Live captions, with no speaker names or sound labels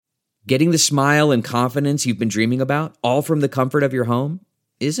Getting the smile and confidence you've been dreaming about, all from the comfort of your home,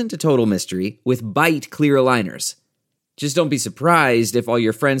 isn't a total mystery with Bite clear aligners. Just don't be surprised if all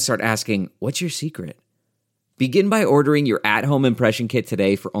your friends start asking, "What's your secret?" Begin by ordering your at-home impression kit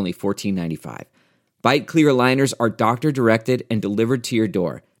today for only $14.95. Bite clear aligners are doctor-directed and delivered to your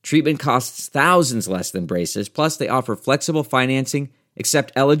door. Treatment costs thousands less than braces, plus they offer flexible financing,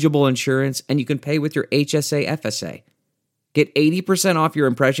 accept eligible insurance, and you can pay with your HSA FSA. Get 80% off your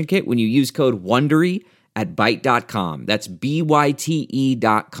impression kit when you use code WONDERY at Byte.com. That's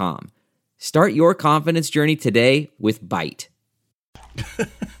BYTE.com. Start your confidence journey today with Byte.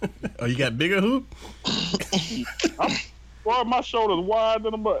 Oh, you got bigger hoop? Well, my shoulder's wide,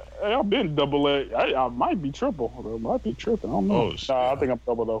 but I've been double leg. I might be triple. I might be triple. I don't know. Oh, Nah, I think I'm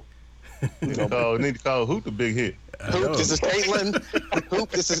double though. Need to call Hoop the big hit. Hoop, this is Caitlin. Hoop,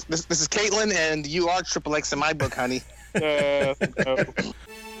 this is Caitlin, and you are triple X in my book, honey.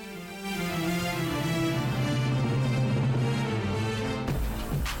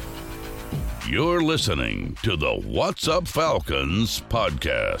 You're listening to the What's Up Falcons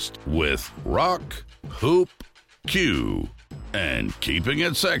podcast with Rock, Hoop, Q, and keeping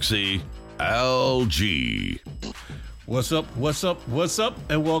it sexy, Al G. What's up,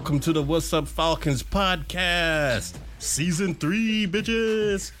 and welcome to the What's Up Falcons podcast. Season 3,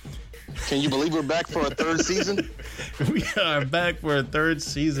 bitches. Can you believe we're back for a third season? We are back for a third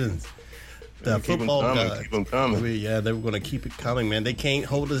season. The football guys. Keep them coming. They were going to keep it coming, man. They can't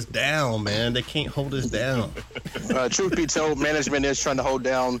hold us down, man. They can't hold us down. Truth be told, management is trying to hold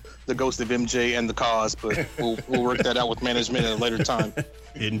down the ghost of MJ and the cause, but we'll work that out with management at a later time.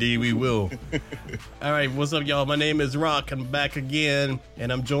 Indeed, we will. All right, what's up, y'all? My name is Rock. I'm back again,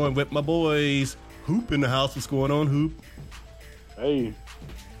 and I'm joined with my boys. Hoop in the house. What's going on, Hoop? Hey,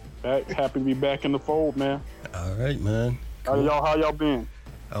 happy to be back in the fold, man. All right, man. Cool. How y'all been?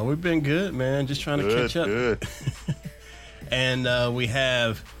 Oh, we've been good, man. Just trying to catch up. Good. And we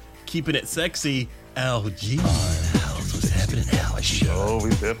have keeping it sexy, LG. What's happening, LG? Oh, we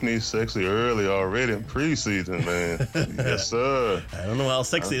definitely sexy early already in preseason, man. Yes, sir. I don't know how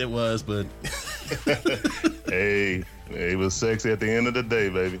sexy it was, but hey, it was sexy at the end of the day,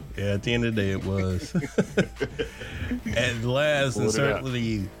 baby. Yeah, at the end of the day, it was. And last and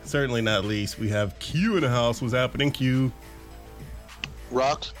certainly not least, we have Q in the house. What's happening, Q?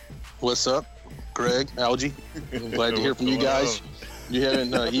 Rock, what's up? Greg, Algie, I'm glad to hear from you guys. You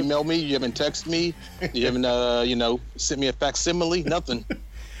haven't emailed me, you haven't texted me, you haven't sent me a facsimile, nothing.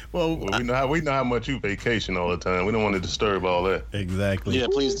 Well, we know how much you vacation all the time. We don't want to disturb all that. Exactly. Yeah,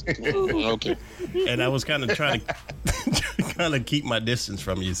 please. Okay. And I was kind of trying to keep my distance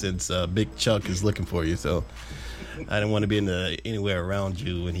from you since Big Chuck is looking for you, so I didn't want to be anywhere around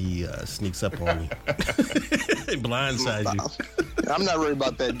you when he sneaks up on me. Blindside you. I'm not worried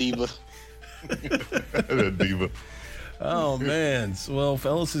about that diva. That diva. Oh, man. So, well,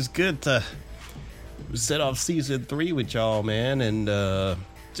 fellas, it's good to set off season 3 with y'all, man. And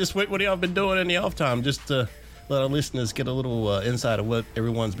just what y'all been doing in the off time, just to let our listeners get a little insight of what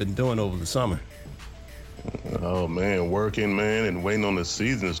everyone's been doing over the summer. Oh, man, working, man, and waiting on the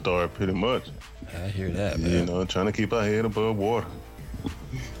season to start pretty much. I hear that, man. Trying to keep our head above water.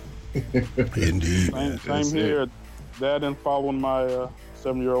 Indeed. Same here. That and following my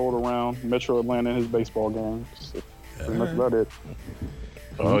 7-year-old around Metro Atlanta in his baseball games. Pretty much about it.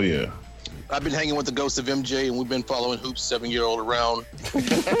 Oh, yeah. I've been hanging with the ghost of MJ, and we've been following Hoop's 7-year-old around.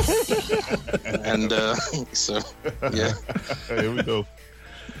 And so, yeah. Here we go.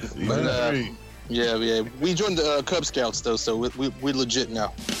 But, yeah. We joined the Cub Scouts, though, so we're legit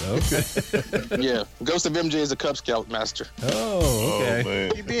now. Okay. Yeah. Ghost of MJ is a Cub Scout master. Oh, okay. Oh,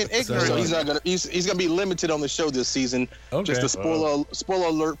 man. He's being ignorant. So, he's gonna be limited on the show this season. Okay. Just a spoiler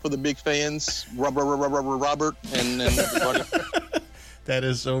alert for the big fans. Robert and that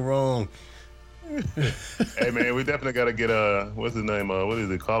is so wrong. Hey, man, we definitely got to get what's his name? What is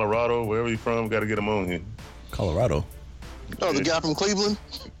it? Colorado, wherever he's from. Got to get him on here. Colorado. Oh, the guy from Cleveland?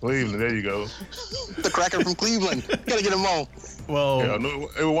 Cleveland, there you go. The cracker from Cleveland. Gotta get him on. Well, yeah, no,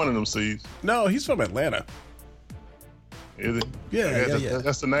 it was one of them C's. No, he's from Atlanta. Is it? Yeah.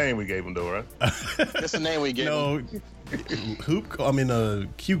 That's the name we gave him, though, right? That's the name we gave him.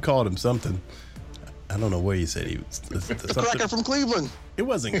 Q called him something. I don't know where he said he was. The cracker from Cleveland. It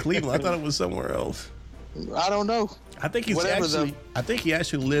wasn't Cleveland. I thought it was somewhere else. I don't know. I think he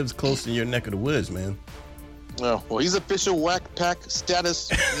actually lives close to your neck of the woods, man. Oh, well, he's official whack pack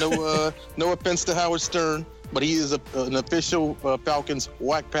status. No offense to Howard Stern, but he is an official Falcons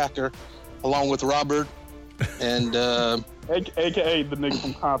whack packer, along with Robert and AKA the nigga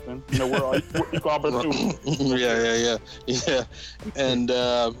from Compton. You know, we're equal opportunity. Yeah. And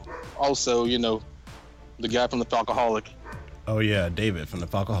also, the guy from the Falcoholic. Oh, yeah, David from the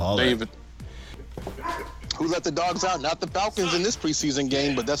Falcoholic. David. Who let the dogs out? Not the Falcons in this preseason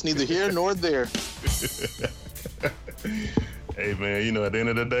game, but that's neither here nor there. Hey, man, at the end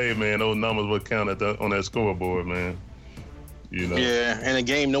of the day, man, those numbers will count on that scoreboard, man. Yeah, and a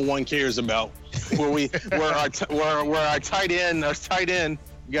game no one cares about. Where our tight end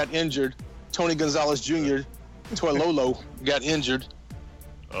got injured. Tony Gonzalez Jr. Toilolo got injured.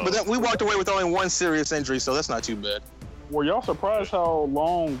 But then we walked away with only one serious injury, so that's not too bad. Were y'all surprised how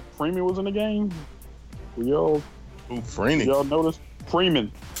long Freeman was in the game? Were y'all? Who, Freeman? Y'all noticed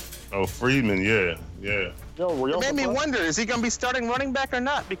Freeman? Oh, Freeman, yeah. It made me wonder: is he going to be starting running back or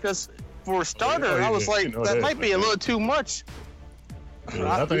not? Because for a starter, I was like, that might be a little too much.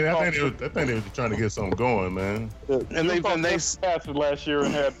 Yeah, I think they were trying to get something going, man. And they passed it last year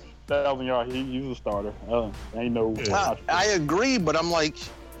and had 1,000 yards. He was a starter. Ain't no. Yeah. I agree, but I'm like,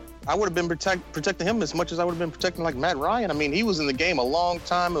 I would have been protecting him as much as I would have been protecting like Matt Ryan. I mean, he was in the game a long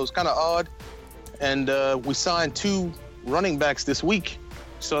time. It was kind of odd, and we signed 2 running backs this week.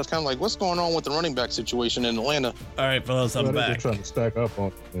 So it's kind of like, what's going on with the running back situation in Atlanta? All right, fellas, I'm back. They're trying to stack up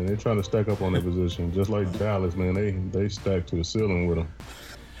on, man. They're trying to stack up on their position, just like Dallas, man. They stack to the ceiling with them.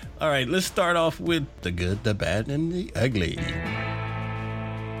 All right, let's start off with the good, the bad, and the ugly.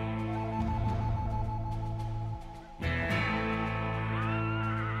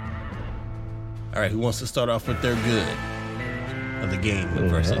 All right, who wants to start off with their good of the game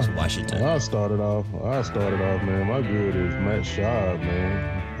versus Washington? I started off, man. My good is Matt Schaub,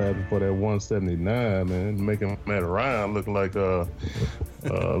 man. Happy for that 179, man. Making Matt Ryan look like a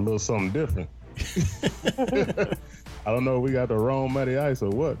little something different. I don't know if we got the wrong Matty Ice or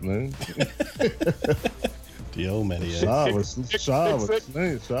what, man. The old Matty Ice. Schaub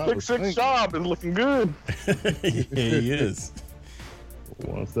is looking good. Yeah, he is.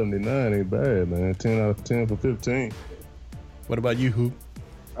 179 ain't bad, man. 10 out of 10 for 15. What about you, Hoop?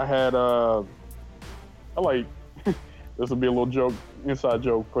 I had I like this will be a little joke, inside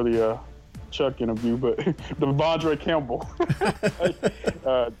joke for the Chuck interview, but Devondre Campbell,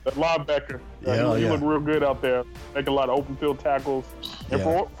 the linebacker, he looked real good out there, making a lot of open field tackles. And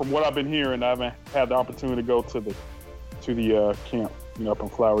from what I've been hearing, I haven't had the opportunity to go to the camp, up in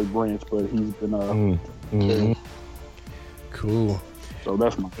Flowery Branch, but he's been cool. So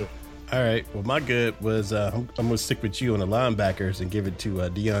that's my good. All right. Well, my good was I'm going to stick with you on the linebackers and give it to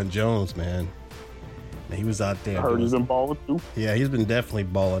Deion Jones, man. He was out there. I heard he's been balling too. Yeah, he's been definitely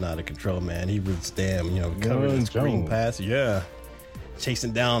balling out of control, man. He was covering the screen pass. Yeah.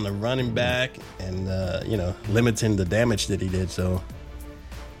 Chasing down the running back and, limiting the damage that he did. So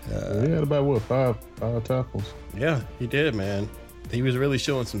he had about, 5 tackles? Yeah, he did, man. He was really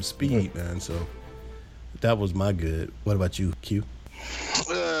showing some speed, man. So that was my good. What about you, Q?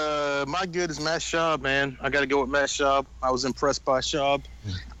 My good is Matt Schaub, man. I got to go with Matt Schaub. I was impressed by Schaub.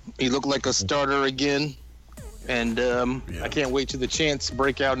 He looked like a starter again. And I can't wait till the chance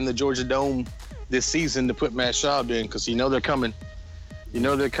break out in the Georgia Dome this season to put Matt Schaub in because they're coming.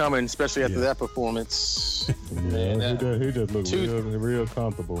 They're coming, especially after that performance. Yeah, he just looked real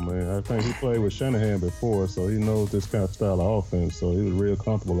comfortable, man. I think he played with Shanahan before, so he knows this kind of style of offense. So he was real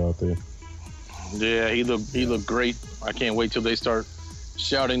comfortable out there. Yeah, he looked great. I can't wait till they start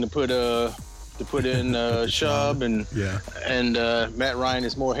shouting to put in Schaub and Matt Ryan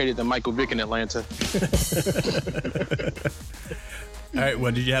is more hated than Michael Vick in Atlanta. All right,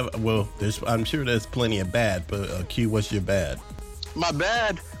 what did you have? Well, I'm sure there's plenty of bad, but Q, what's your bad? My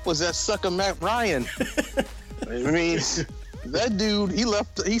bad was that sucker Matt Ryan. I mean, that dude,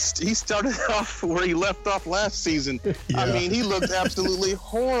 he started off where he left off last season. Yeah. I mean, he looked absolutely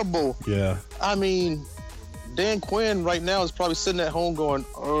horrible. Yeah. I mean, Dan Quinn right now is probably sitting at home going,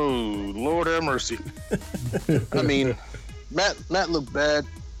 "Oh, Lord have mercy." I mean, Matt looked bad.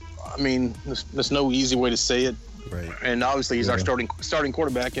 I mean, there's no easy way to say it. Right. And obviously he's our starting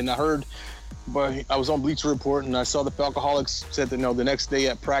quarterback. And I heard, but I was on Bleacher Report and I saw the Falcoholics said that the next day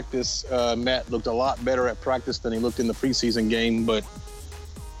at practice, Matt looked a lot better at practice than he looked in the preseason game. But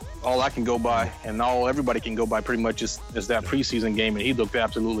all I can go by and all everybody can go by pretty much is that preseason game, and he looked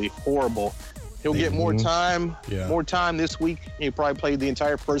absolutely horrible. He'll get more time this week. He probably played the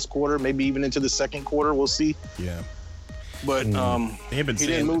entire first quarter, maybe even into the second quarter. We'll see. Yeah. But he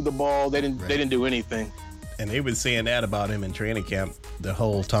didn't move the ball. They didn't do anything. And they've been saying that about him in training camp the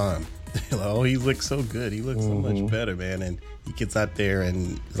whole time. Oh, he looks so good. He looks so much better, man. And he gets out there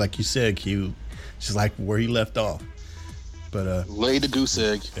and, like you said, Q, just like where he left off. But lay the goose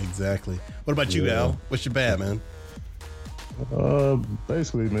egg. Exactly. What about you, Al? What's your bad, man?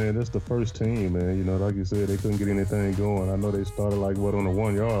 Basically, man, that's the first team, man. You know, like you said, they couldn't get anything going. I know they started on the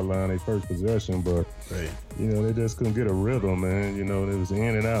 1 yard line, their first possession, but you know, they just couldn't get a rhythm, man. You know, it was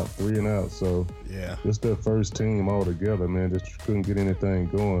in and out, 3 and out. So yeah, just that first team all together, man, just couldn't get anything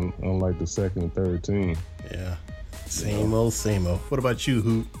going, unlike the second and third team. Yeah, same old. What about you,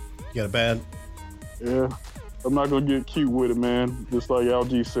 Hoop? You got a bad? Yeah. I'm not going to get cute with it, man. Just like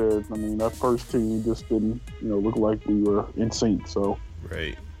LG said, I mean, that first team just didn't, look like we were in sync. So,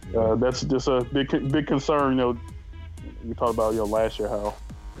 right. That's just a big concern. We talked about last year how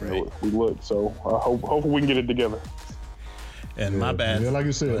we looked. So, hopefully we can get it together. And my bad. Yeah, like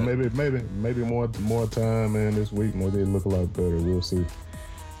you said, maybe more time, man. This week, maybe it look a lot better. We'll see.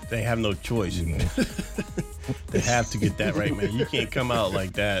 They have no choice. They have to get that right, man. You can't come out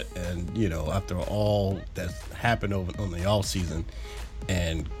like that and, after all that's happened on the off season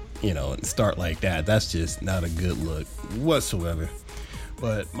and, and start like that. That's just not a good look whatsoever.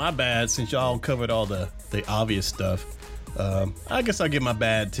 But my bad, since y'all covered all the obvious stuff, I guess I'll give my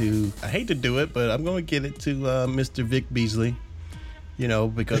bad to, I hate to do it, but I'm going to get it to Mr. Vic Beasley,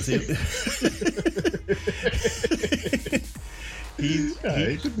 because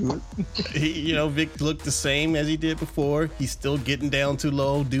Vic looked the same as he did before. He's still getting down too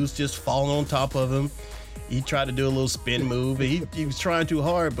low. Dude's just falling on top of him. He tried to do a little spin move. He was trying too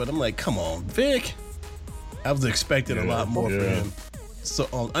hard, but I'm like, come on, Vic. I was expecting a lot more from him.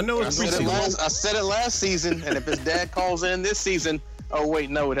 So I know it's preseason. I said it last season, and if his dad calls in this season, oh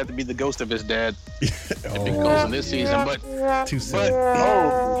wait, no, it'd have to be the ghost of his dad. If he calls in this season, but too soon.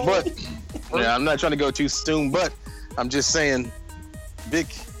 Yeah, I'm not trying to go too soon, but I'm just saying.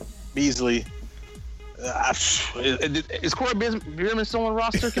 Vic Beasley. Is Corey Bierman still on the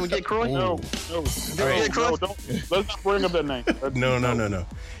roster? Can we get Croy? No. Let's not bring up that name. No.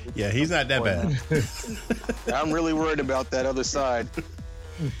 Yeah, he's not that bad. I'm really worried about that other side.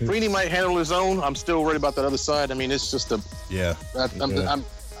 Freeney might handle his own. I'm still worried about that other side. I mean, it's just I'm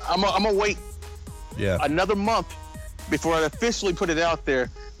gonna wait another month before I officially put it out there.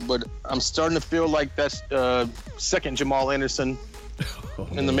 But I'm starting to feel like that's second Jamal Anderson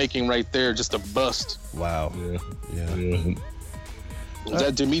in the making right there, just a bust. Wow. Yeah. Was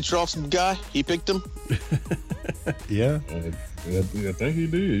that Dimitrov's guy? He picked him? Yeah. I think he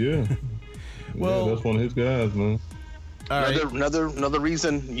did, yeah. Well, that's one of his guys, man. Another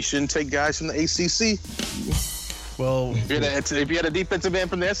reason you shouldn't take guys from the ACC. Well, if you had a defensive end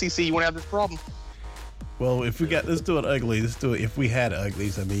from the SEC, you wouldn't have this problem. Well, let's do it ugly. Let's do it. If we had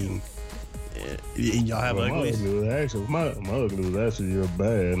uglies, I mean, y'all have uglies. My ugly was actually real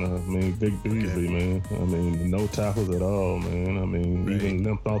bad. I mean, Big Beasley, man. I mean, no tackles at all, man. I mean, even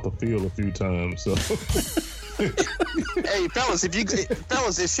limped off the field a few times. So. Hey, fellas, it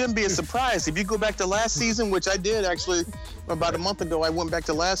shouldn't be a surprise. If you go back to last season, which I did actually about a month ago, I went back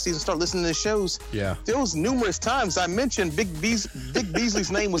to last season, started listening to the shows. Yeah. There was numerous times I mentioned Big Beasley's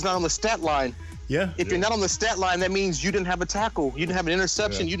name was not on the stat line. Yeah. If you're not on the stat line, that means you didn't have a tackle. You didn't have an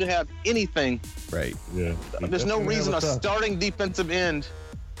interception. You didn't have anything. Right. Yeah. There's no reason a starting defensive end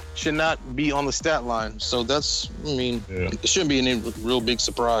should not be on the stat line. So it shouldn't be any real big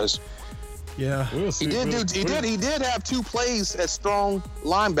surprise. Yeah. He did have 2 plays at strong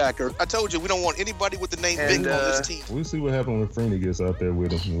linebacker. I told you we don't want anybody with the name Big on this team. We'll see what happens when Freeney gets out there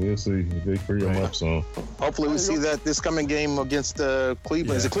with him. We'll see if they free him up some. Hopefully we see that this coming game against Cleveland.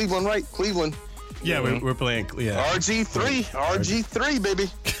 Yeah. Is it Cleveland, right? Cleveland. Yeah, we're playing. Yeah. RG3, baby.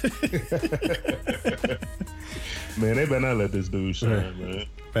 Man, they better not let this dude shine, man.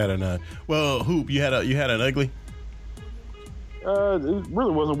 Better not. Well, Hoop, you had an ugly. It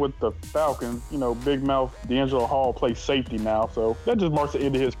really wasn't with the Falcons. Big Mouth D'Angelo Hall plays safety now, so that just marks the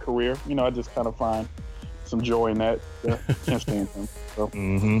end of his career. I just kind of find some joy in that. Can't stand him. So.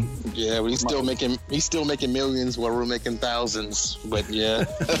 Mm-hmm. Yeah, but he's still making millions while we're making thousands. But yeah.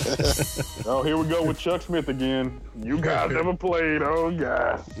 Oh, here we go with Chuck Smith again. You guys never played. Oh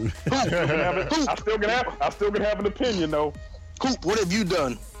God. I still can have an opinion though. Coop, what have you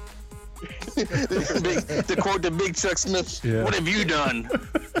done? To quote the big Chuck Smith, What have you done?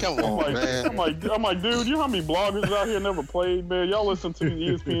 Come on, man. I'm like, dude, you know how many bloggers out here never played, man? Y'all listen to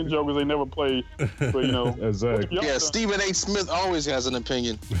these ESPN jokers, they never played. But exactly. Yeah, Stephen A. Smith always has an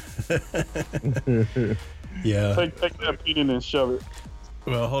opinion. Yeah. Take that opinion and shove it.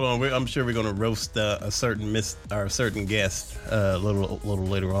 Well, hold on. I'm sure we're going to roast a certain guest a little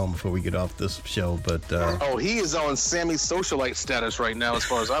later on before we get off this show. But he is on Sammy's socialite status right now, as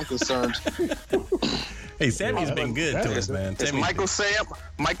far as I'm concerned. Hey, Sammy's been good to us, man. It's Michael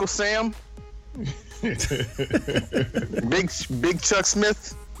Sam, Big Chuck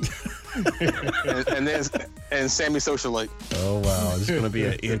Smith. and Sammy Socialite. Oh wow, this is gonna be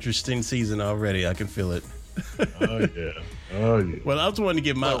an interesting season already. I can feel it. Oh yeah. Well, I just wanted to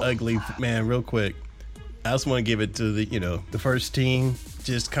give my ugly man real quick. I just want to give it to the first team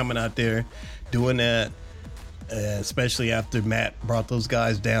just coming out there doing that, especially after Matt brought those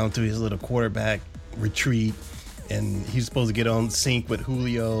guys down to his little quarterback retreat, and he's supposed to get on sync with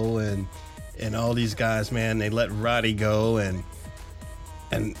Julio and all these guys. Man, they let Roddy go, and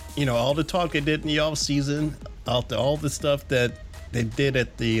all the talk they did in the off season, after all the stuff that they did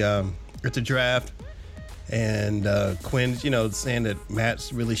at the draft. And Quinn's, saying that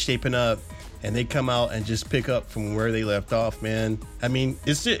Matt's really shaping up, and they come out and just pick up from where they left off, man. I mean,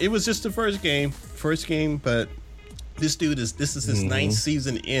 it was just the first game, but this is his ninth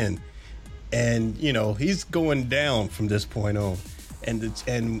season in, and he's going down from this point on.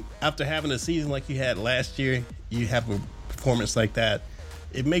 And after having a season like you had last year, you have a performance like that.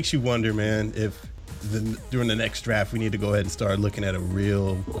 It makes you wonder, man, if during the next draft we need to go ahead and start looking at a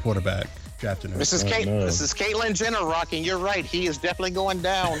real quarterback. Mrs. Caitlyn Jenner rocking. You're right. He is definitely going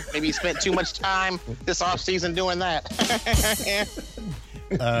down. Maybe he spent too much time this offseason doing that.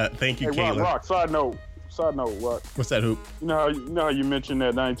 Thank you, Caitlyn. Rock. Side note, Rock. What's that, Hoop? You know how you mentioned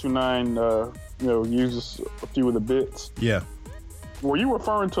that 92.9 uses a few of the bits. Yeah. Were you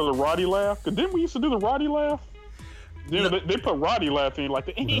referring to the Roddy laugh? Because didn't we used to do the Roddy laugh? They put Roddy laughing like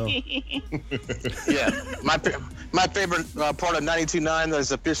the. No. Yeah, my favorite part of 92.9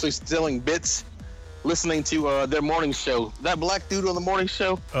 is officially stealing bits, listening to their morning show. That black dude on the morning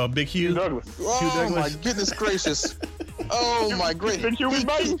show. Oh, Big Hugh Douglas. Oh my goodness gracious! Oh my great! Big Hugh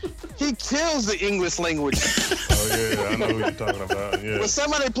he kills the English language. Oh yeah, I know who you're talking about. Yeah. Will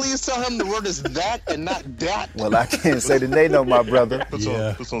somebody please tell him the word is that and not that? Well, I can't say the name of my brother.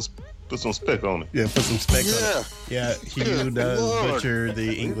 Put some spec on it. Yeah, put some spec on it. Yeah, Hugh does butcher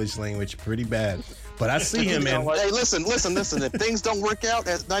the English language pretty bad. But I see him in. Hey, listen. If things don't work out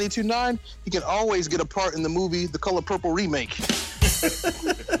at 92.9, he can always get a part in the movie The Color Purple remake.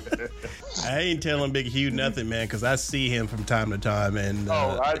 I ain't telling Big Hugh nothing, man, because I see him from time to time, and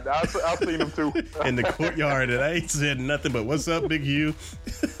I've seen him too in the courtyard, and I ain't said nothing but "What's up, Big Hugh?"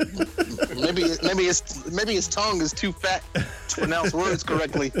 maybe his tongue is too fat to pronounce words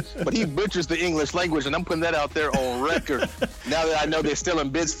correctly, but he butchers the English language, and I'm putting that out there on record. Now that I know they're stealing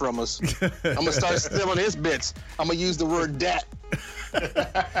bits from us, I'm gonna start stealing his bits. I'm gonna use the word "dat."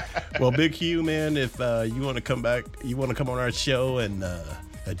 Well, Big Hugh, man, if you want to come back, you want to come on our show and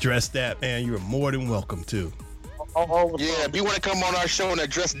address that, man, you're more than welcome to. Yeah, if you want to come on our show and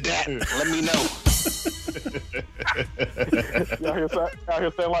address that, let me know. Out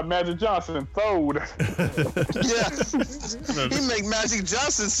here saying like Magic Johnson, throwed. Yeah, he make Magic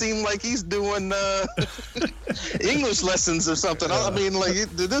Johnson seem like he's doing English lessons or something. I mean, like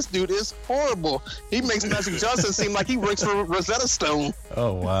this dude is horrible. He makes Magic Johnson seem like he works for Rosetta Stone.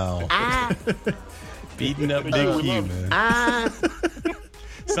 Oh wow! Beating up Big Hugh, man.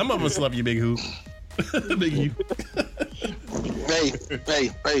 Some of us love you, Big Hugh. Big Hugh. Hey.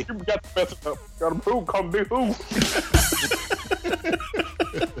 You got to mess it up. Got a Hugh called Big Hugh.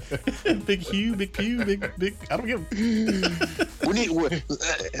 Big Hugh, big. I don't give. We need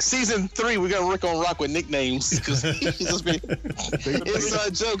season 3. We got Rick on Rock with nicknames because it's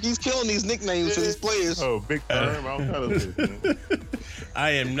a joke. He's killing these nicknames for these players. Oh, Big Term, all kind of things. I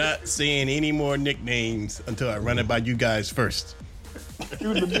am not saying any more nicknames until I run it by you guys first.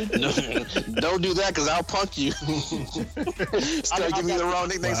 No, don't do that because I'll punk you. Start giving you the wrong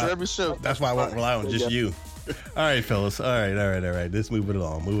nicknames for every show. That's why I won't rely on just you. All right, fellas. All right. Let's move it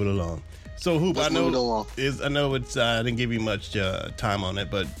along. So, Hoop, I know it's I didn't give you much time on it,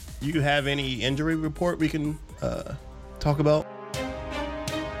 but you have any injury report we can talk about?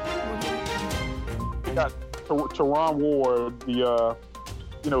 We got Teron Ward, the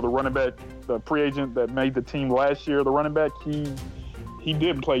running back, the free agent that made the team last year. The running back, he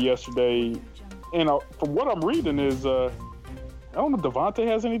didn't play yesterday, and from what I'm reading is I don't know if Devontae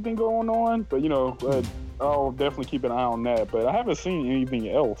has anything going on, but I'll definitely keep an eye on that. But I haven't seen anything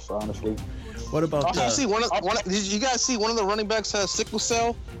else, honestly. What about? Did you guys see one of the running backs has sickle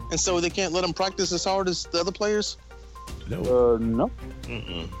cell, and so they can't let him practice as hard as the other players? No. No.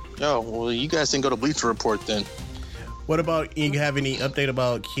 Mm-mm. Oh well, you guys didn't go to Bleacher Report then. What about? You have any update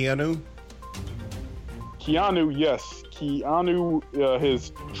about Keanu? Keanu, yes. Keanu,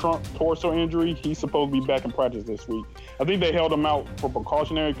 his trunk torso injury, he's supposed to be back in practice this week. I think they held him out for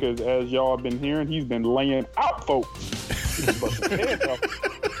precautionary because, as y'all have been hearing, he's been laying out folks.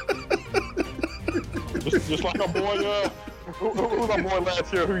 just like our boy, who was our boy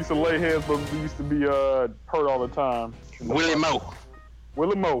last year who used to lay heads but used to be hurt all the time? Willie Moe.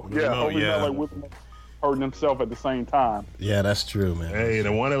 Willie Moe. Yeah, hopefully not like Willie Moe hurting himself at the same time. Yeah, that's true, man. Hey,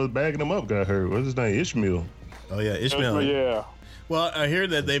 the one that was backing him up got hurt. What's his name? Ishmael. Oh yeah, Ishmael. Yeah. Well, I hear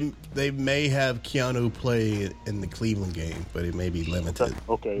that they may have Keanu play in the Cleveland game, but it may be limited.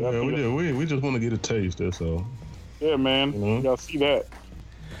 Okay. Yeah, we just want to get a taste. That's all. Yeah, man. You gotta see that.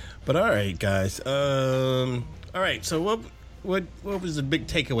 But all right, guys. All right. So what was the big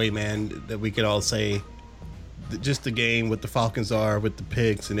takeaway, man, that we could all say? Just the game, what the Falcons are, with the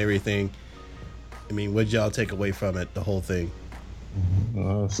picks and everything. I mean, what did y'all take away from it? The whole thing.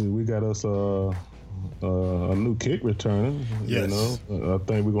 See, we got us a new kick returner. Yes. You know, I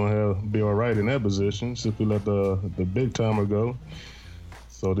think we're gonna be all right in that position since we let the big timer go.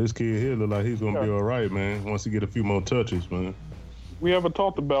 So this kid here look like he's gonna be all right, man. Once he get a few more touches, man. We haven't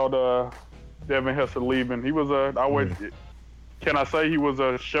talked about Devin Hester leaving. He was can I say he was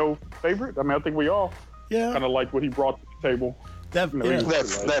a show favorite? I mean, I think we all kind of liked what he brought to the table.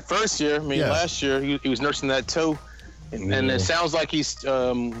 That first year, last year, he was nursing that toe. And it sounds like he's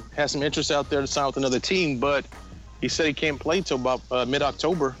has some interest out there to sign with another team, but he said he can't play till about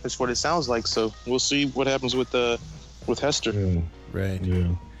mid-October. That's what it sounds like. So we'll see what happens with Hester. Yeah. Right.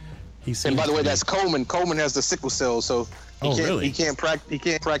 Yeah. And by the way, that's Coleman. Coleman has the sickle cell, so he can't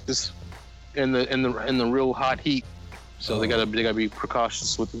practice in the real hot heat. So they gotta be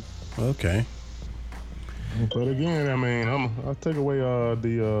precautious with him. Okay. But again, I mean, I'll take away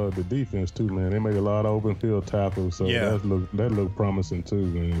the defense too, man. They make a lot of open field tackles, so that look promising too,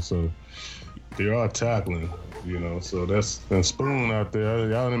 man. So they are tackling, you know. So and Spoon out there.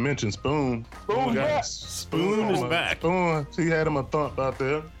 Y'all didn't mention Spoon. Spoon is back. Spoon, he had him a thump out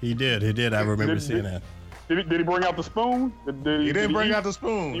there. He did. I remember seeing that. Did he bring out the spoon? He didn't bring out the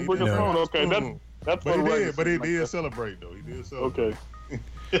spoon. He bring the spoon. Okay, that's but he did. But he did celebrate though. He did celebrate. Okay.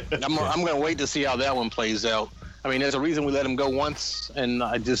 I'm going to wait to see how that one plays out. I mean, there's a reason we let him go once, and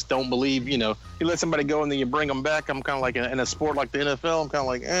I just don't believe, you let somebody go and then you bring them back. I'm kind of like in a sport like the NFL. I'm kind of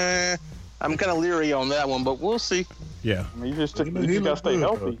like, I'm kind of leery on that one, but we'll see. Yeah. I mean, he got to stay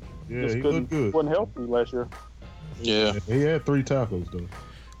healthy. Yeah, he looked good. Wasn't healthy last year. Yeah. He had 3 tackles though.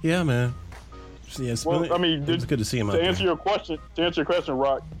 Yeah, man. Yeah, well, I mean, it's good to see him out to there. answer your question,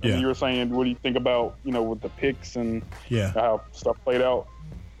 Rock, I mean, you were saying, what do you think about, with the picks and how stuff played out?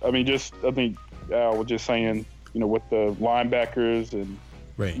 I think Al was just saying, with the linebackers and,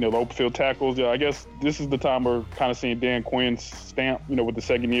 the open field tackles. Yeah, I guess this is the time we're kind of seeing Dan Quinn's stamp, with the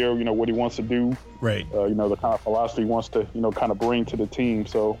second year, what he wants to do. Right. The kind of philosophy he wants to, kind of bring to the team.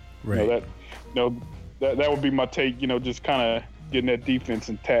 So, that would be my take, just kind of getting that defense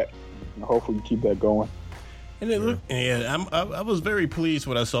intact. Hopefully you keep that going. And I was very pleased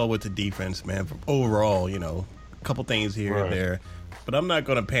what I saw with the defense, man. Overall, a couple things here and there. But I'm not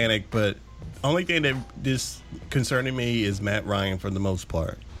going to panic. But the only thing that is concerning me is Matt Ryan for the most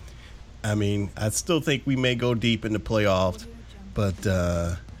part. I mean, I still think we may go deep in the playoffs. But,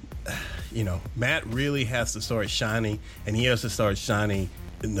 Matt really has to start shining. And he has to start shining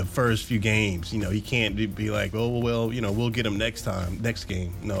in the first few games. He can't be like, well, we'll get him next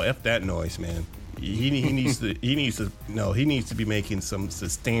game. No, F that noise, man. He needs to be making some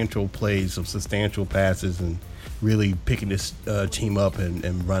substantial plays, some substantial passes, and really picking this team up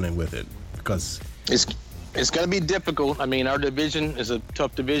and running with it, because it's going to be difficult. I mean, our division is a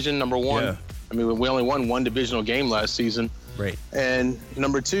tough division. Number one, yeah. I mean, we only won one divisional game last season. Right. And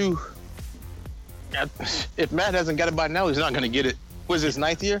number two, if Matt hasn't got it by now, he's not going to get it. Was his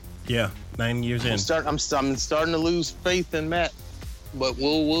 9th year? Yeah, 9 years in. I'm starting to lose faith in Matt, but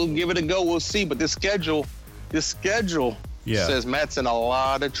we'll give it a go. We'll see. But this schedule says Matt's in a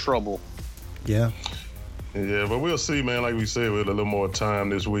lot of trouble. Yeah. Yeah, but we'll see, man. Like we said, with a little more time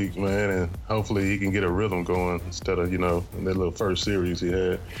this week, man, and hopefully he can get a rhythm going instead of, in that little first series he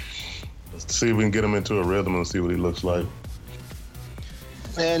had. Let's see if we can get him into a rhythm and see what he looks like.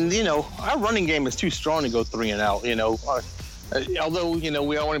 And, our running game is too strong to go 3 and out, although,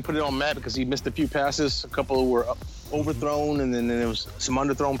 we all want to put it on Matt because he missed a few passes. A couple were overthrown, and then there was some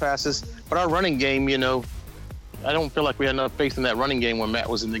underthrown passes. But our running game, I don't feel like we had enough faith in that running game when Matt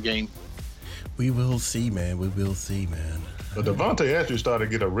was in the game. We will see, man. But Devontae actually started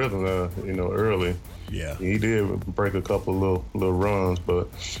to get a rhythm, early. Yeah. He did break a couple little runs, but,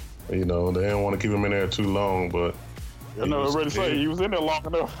 they didn't want to keep him in there too long, but... I know, I was ready to say, he was in there long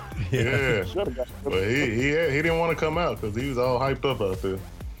enough. Yeah. But he didn't want to come out because he was all hyped up out there.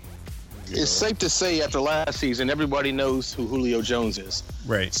 It's safe to say after last season, everybody knows who Julio Jones is.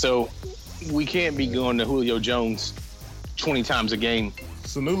 Right. So we can't be going to Julio Jones 20 times a game.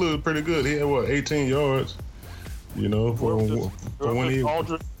 Sunulu is pretty good. He had, 18 yards, for when he...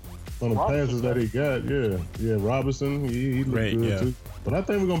 On the passes that he got, yeah, Robinson, he looked good too. But I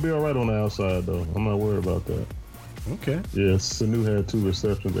think we're gonna be all right on the outside, though. I'm not worried about that. Okay. Yeah, Sanu had 2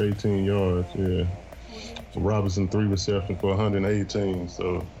 receptions, 18 yards. Yeah, Robinson 3 receptions for 118.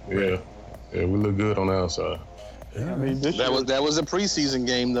 So yeah, we look good on the outside. I mean, that was a preseason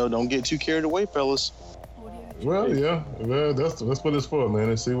game, though. Don't get too carried away, fellas. Well, yeah, that's what it's for, man.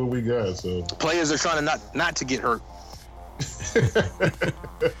 Let's see what we got. So players are trying to not to get hurt.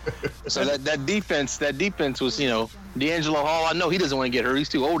 So that defense was, D'Angelo Hall. I know he doesn't want to get hurt. He's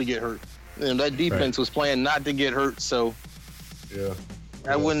too old to get hurt. That defense was playing not to get hurt. So yeah.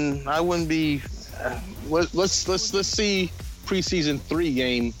 I wouldn't be. Let's see preseason 3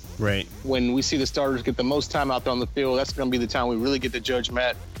 game. Right. When we see the starters get the most time out there on the field, that's going to be the time we really get to judge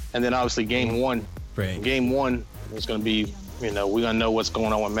Matt. And then obviously game 1. Right. Game 1 is going to be, we're going to know what's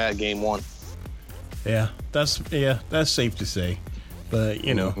going on with Matt game 1. Yeah, that's safe to say. But,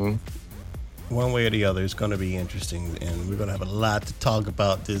 one way or the other, it's going to be interesting. And we're going to have a lot to talk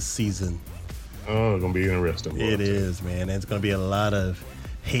about this season. Oh, it's going to be interesting. It is, man. It's going to be a lot of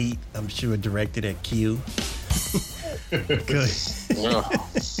hate, I'm sure, directed at Q.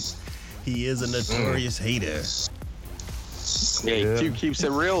 He is a notorious hater. Yeah, Q keeps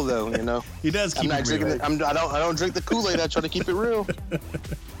it real, though, He does keep it real. I don't drink the Kool-Aid. I try to keep it real.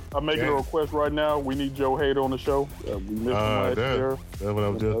 I'm making a request right now. We need Joe Hader on the show. We missed him last year. That's what I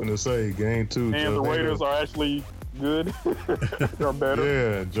was just going to say. Game 2. And Joe the Raiders Hader are actually good. They're better.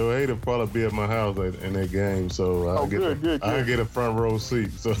 Yeah, Joe Hader probably be at my house in that game, so I'll get a front row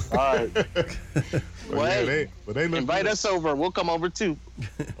seat. So all right. But they invite us over. We'll come over too.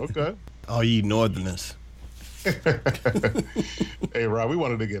 Okay. All you Northerners. Hey, Rob, we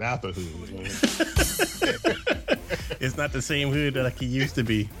wanted to get out the hood. It's not the same hood like it used to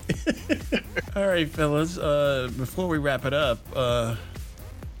be. All right, fellas. Before we wrap it up,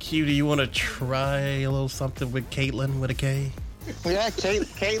 Q, do you want to try a little something with Caitlin with a K? Yeah,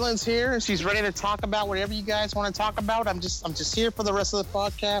 Caitlin's here. She's ready to talk about whatever you guys want to talk about. I'm just here for the rest of the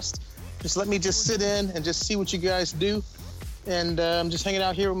podcast. Just let me just sit in and just see what you guys do. And I'm just hanging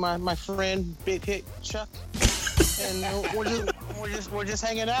out here with my friend Big Hit Chuck, and we're just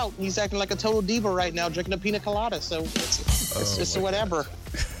hanging out. He's acting like a total diva right now, drinking a pina colada. So it's just whatever.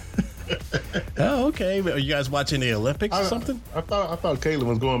 Oh, okay. Are you guys watching the Olympics or something? I thought Caitlin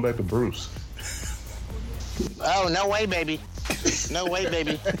was going back to Bruce. Oh, no way, baby. No way,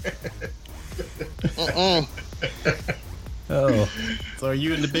 baby. Oh, so are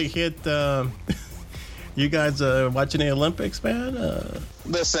you in the Big Hit? You guys watching the Olympics, man?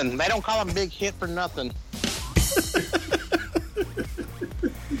 Listen, they don't call him Big Hit for nothing.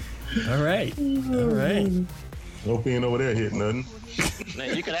 All right. Hope he ain't over there hitting nothing.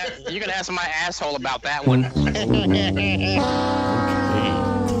 You can ask my asshole about that one. Okay.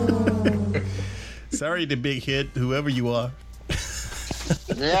 Sorry to Big Hit, whoever you are.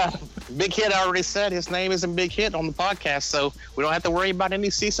 Yeah, Big Hit already said his name isn't Big Hit on the podcast, so we don't have to worry about any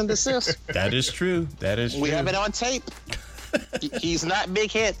cease and desist. That is true. We have it on tape. He's not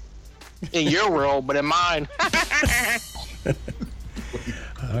Big Hit in your world, but in mine.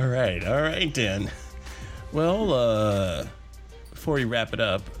 All right then. Well, before we wrap it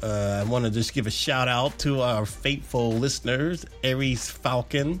up, I want to just give a shout out to our faithful listeners, Aries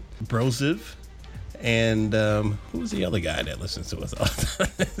Falcon, Brosiv, and who's the other guy that listens to us all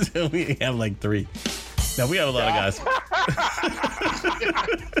the time? We have like 3. Now, we have a lot of guys.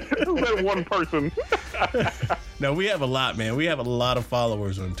 Who's that one person? No, we have a lot, man. We have a lot of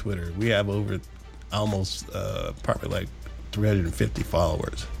followers on Twitter. We have over almost probably like 350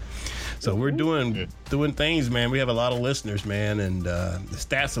 followers. So we're doing things, man. We have a lot of listeners, man, and the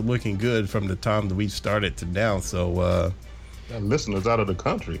stats are looking good from the time that we started to now. So listeners out of the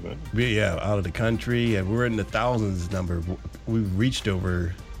country, man. Out of the country, and we're in the thousands number. We've reached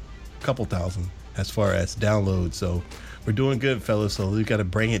over a couple thousand as far as downloads. So we're doing good, fellas. So we got to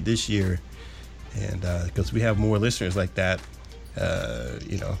bring it this year, and because we have more listeners like that,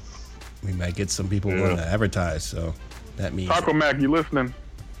 we might get some people want to advertise. So that means Taco Mac, you listening?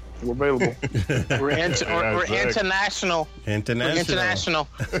 We're available. We're international. International.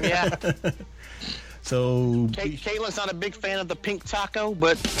 Yeah. So Caitlin's not a big fan of the pink taco,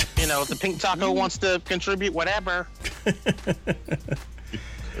 but if the pink taco wants to contribute, whatever.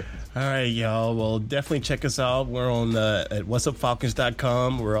 All right, y'all. Well, definitely check us out. We're on at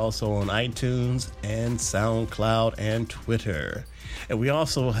whatsupfalcons.com. We're also on iTunes and SoundCloud and Twitter. And we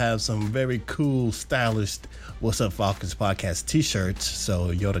also have some very cool, stylish What's Up Falcons podcast t-shirts.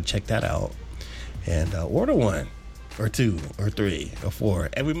 So you ought to check that out and order one or 2 or 3 or 4.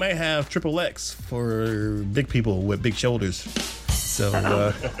 And we might have XXX for big people with big shoulders. So,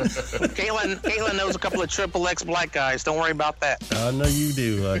 Caitlin knows a couple of XXX black guys. Don't worry about that. I know you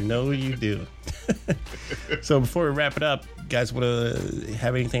do. I know you do. So before we wrap it up, guys, want to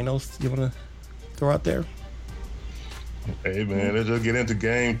have anything else you want to throw out there? Hey, man, let's just get into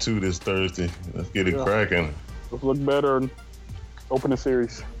game 2 this Thursday. Let's get it cracking. Let's look better and open the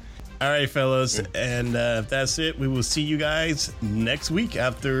series. All right, fellas, and if that's it, we will see you guys next week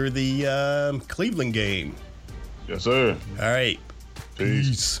after the Cleveland game. Yes, sir. All right.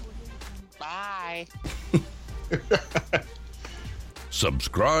 Peace. Bye.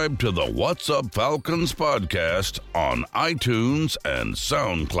 Subscribe to the What's Up Falcons podcast on iTunes and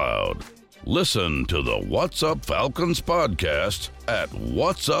SoundCloud. Listen to the What's Up Falcons podcast at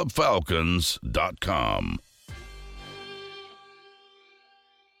whatsupfalcons.com.